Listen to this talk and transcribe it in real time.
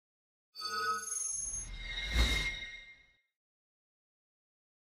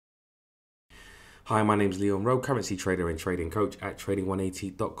Hi, my name is Leon Rowe, currency trader and trading coach at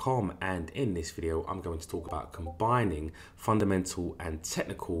trading180.com, and in this video I'm going to talk about combining fundamental and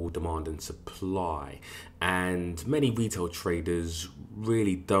technical demand and supply. And many retail traders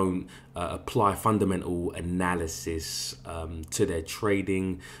really don't apply fundamental analysis to their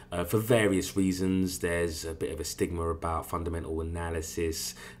trading for various reasons. There's a bit of a stigma about fundamental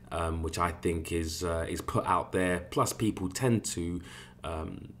analysis, which I think is put out there. Plus, people tend to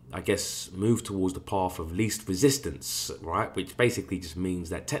I guess move towards the path of least resistance, right? Which basically just means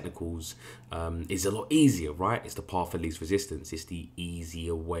that technicals is a lot easier, right? It's the path of least resistance. It's the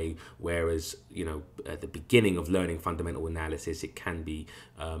easier way. Whereas, you know, at the beginning of learning fundamental analysis, it can be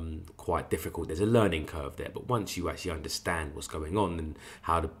quite difficult. There's a learning curve there. But once you actually understand what's going on and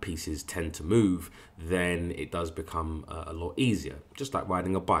how the pieces tend to move, then it does become a lot easier. Just like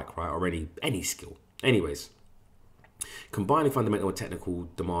riding a bike, right? Or any skill. Anyways. Combining fundamental and technical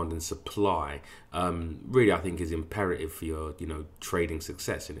demand and supply really, I think, is imperative for your, trading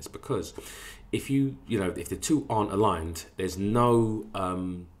success. And it's because if if the two aren't aligned, there's no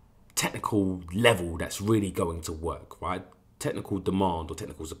technical level that's really going to work, right? Technical demand or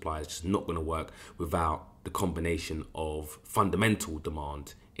technical supply is just not going to work without the combination of fundamental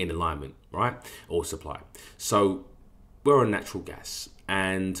demand in alignment, right? Or supply. So we're on natural gas,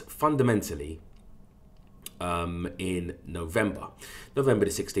 and fundamentally, in November the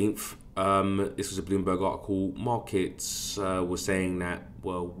 16th. This was a Bloomberg article. Markets were saying that,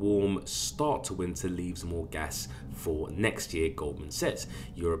 well, warm start to winter leaves more gas for next year, Goldman says.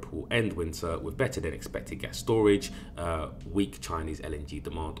 Europe will end winter with better than expected gas storage. Weak Chinese LNG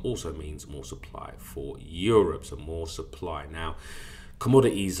demand also means more supply for Europe, so more supply. Now,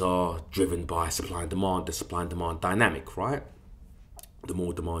 commodities are driven by supply and demand, the supply and demand dynamic, right? The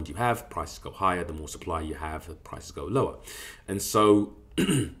more demand you have, prices go higher. The more supply you have, the prices go lower. And so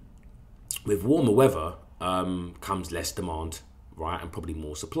with warmer weather comes less demand, right? And probably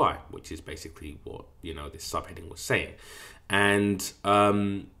more supply, which is basically what, this subheading was saying. And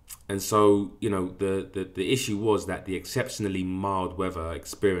so, the issue was that the exceptionally mild weather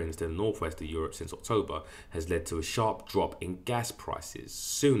experienced in the northwest of Europe since October has led to a sharp drop in gas prices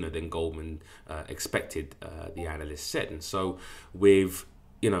sooner than Goldman expected, the analyst said. And so with,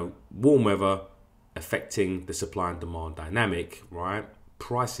 warm weather affecting the supply and demand dynamic, right?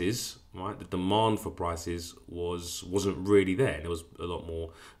 Prices, right? The demand for prices wasn't really there. There was a lot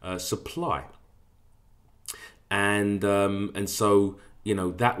more supply. And so,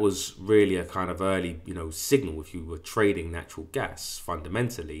 that was really a kind of early, signal if you were trading natural gas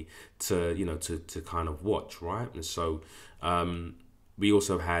fundamentally to kind of watch, right? And so we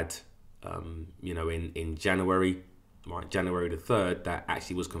also had, in January, right, January the 3rd, that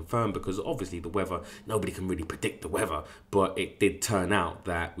actually was confirmed, because obviously the weather, nobody can really predict the weather, but it did turn out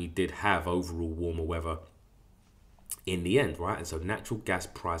that we did have overall warmer weather in the end, right? And so natural gas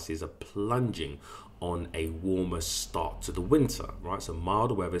prices are plunging on a warmer start to the winter, right? So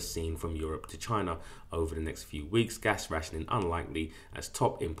milder weather seen from Europe to China over the next few weeks. Gas rationing unlikely as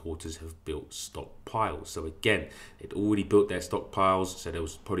top importers have built stockpiles. So again, they'd already built their stockpiles, so there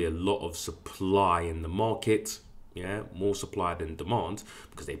was probably a lot of supply in the market, yeah, more supply than demand,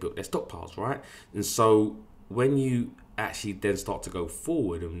 because they built their stockpiles, right? And so when you actually then start to go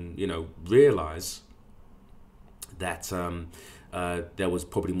forward and, realize that there was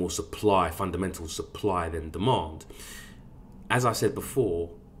probably more supply, fundamental supply, than demand. As I said before,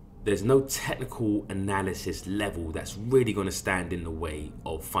 there's no technical analysis level that's really going to stand in the way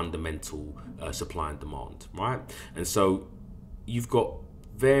of fundamental supply and demand, right? And so you've got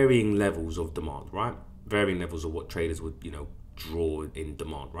varying levels of demand, right? Varying levels of what traders would, draw in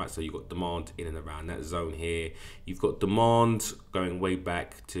demand, right? So you've got demand in and around that zone here. You've got demand going way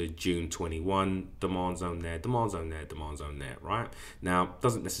back to June 21, demand zone there, demand zone there, demand zone there, right? Now,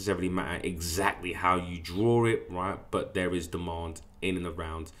 doesn't necessarily matter exactly how you draw it, right? But there is demand in and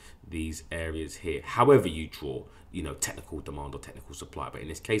around these areas here. However you draw, technical demand or technical supply, but in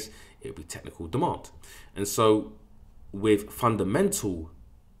this case, it would be technical demand. And so with fundamental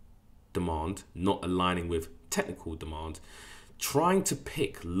demand not aligning with technical demand, trying to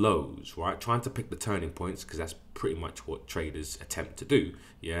pick lows, right? Trying to pick the turning points, because that's pretty much what traders attempt to do,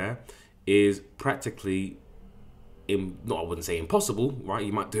 yeah, is practically, I wouldn't say impossible, right?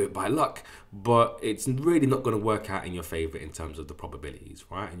 You might do it by luck, but it's really not going to work out in your favor in terms of the probabilities,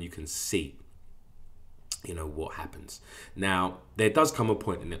 right? And you can see, what happens. Now, there does come a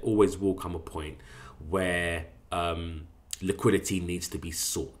point, and there always will come a point, where liquidity needs to be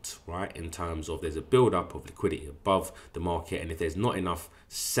sought, right? In terms of there's a build-up of liquidity above the market, and if there's not enough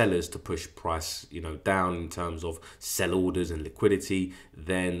sellers to push price, down in terms of sell orders and liquidity,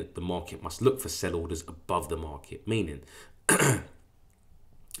 then the market must look for sell orders above the market, meaning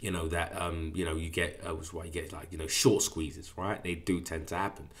you get short squeezes, right? They do tend to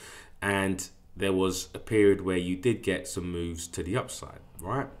happen. And there was a period where you did get some moves to the upside,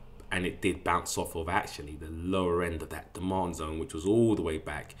 right? And it did bounce off of actually the lower end of that demand zone, which was all the way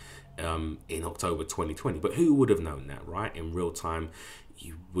back in October 2020. But who would have known that, right? In real time,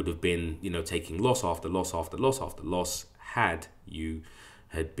 you would have been, taking loss after loss after loss after loss had you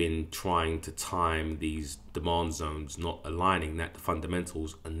had been trying to time these demand zones, not aligning that the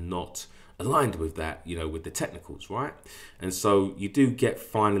fundamentals are not aligned with that, with the technicals, right? And so you do get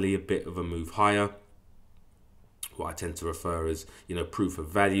finally a bit of a move higher, what I tend to refer as, proof of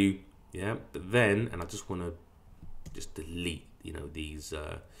value. Yeah. But then, and I just want to just delete, these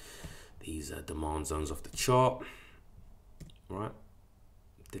demand zones off the chart, right?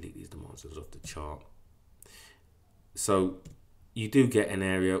 Delete these demand zones off the chart. So you do get an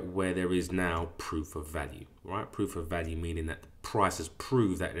area where there is now proof of value, right? Proof of value meaning that the prices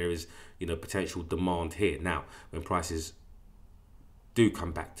prove that there is, potential demand here. Now, when prices do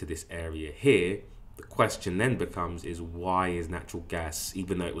come back to this area here, the question then becomes is why is natural gas,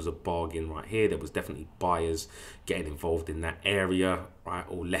 even though it was a bargain right here, there was definitely buyers getting involved in that area, right?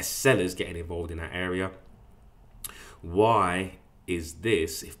 Or less sellers getting involved in that area. Why is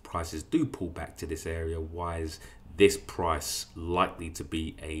this, if prices do pull back to this area, why is this price likely to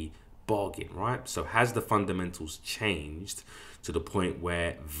be a bargain, right? So has the fundamentals changed to the point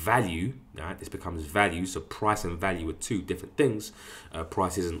where value, right, this becomes value? So price and value are two different things.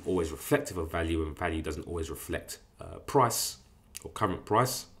 Price isn't always reflective of value, and value doesn't always reflect price or current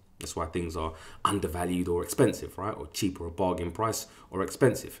price. That's why things are undervalued or expensive, right? Or cheap or a bargain price or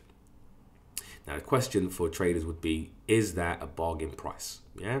expensive. Now, the question for traders would be, is that a bargain price?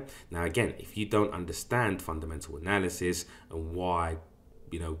 Yeah. Now, again, if you don't understand fundamental analysis and why,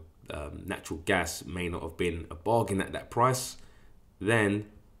 natural gas may not have been a bargain at that price, then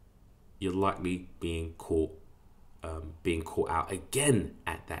you're likely being caught out again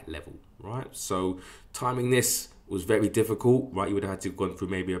at that level, right? So timing this was very difficult, right? You would have had to have gone through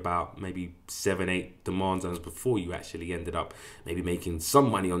maybe 7-8 demand zones before you actually ended up maybe making some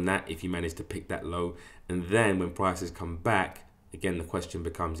money on that if you managed to pick that low. And then when prices come back, again, the question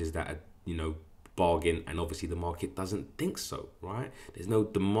becomes, is that a bargain? And obviously the market doesn't think so, right? There's no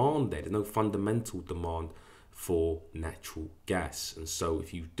demand there. There's no fundamental demand for natural gas. And so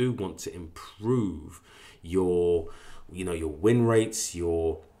if you do want to improve your win rates,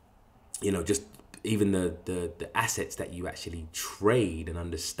 just even the assets that you actually trade, and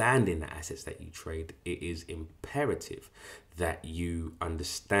understanding the assets that you trade, it is imperative that you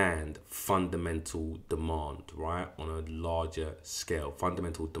understand fundamental demand, right? On a larger scale,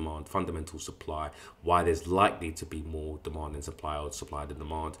 fundamental demand, fundamental supply, why there's likely to be more demand than supply, or supply than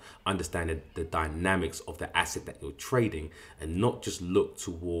demand, understanding the dynamics of the asset that you're trading, and not just look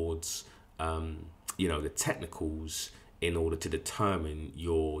towards, the technicals in order to determine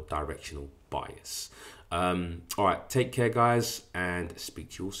your directional bias. All right, take care, guys, and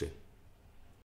speak to you all soon.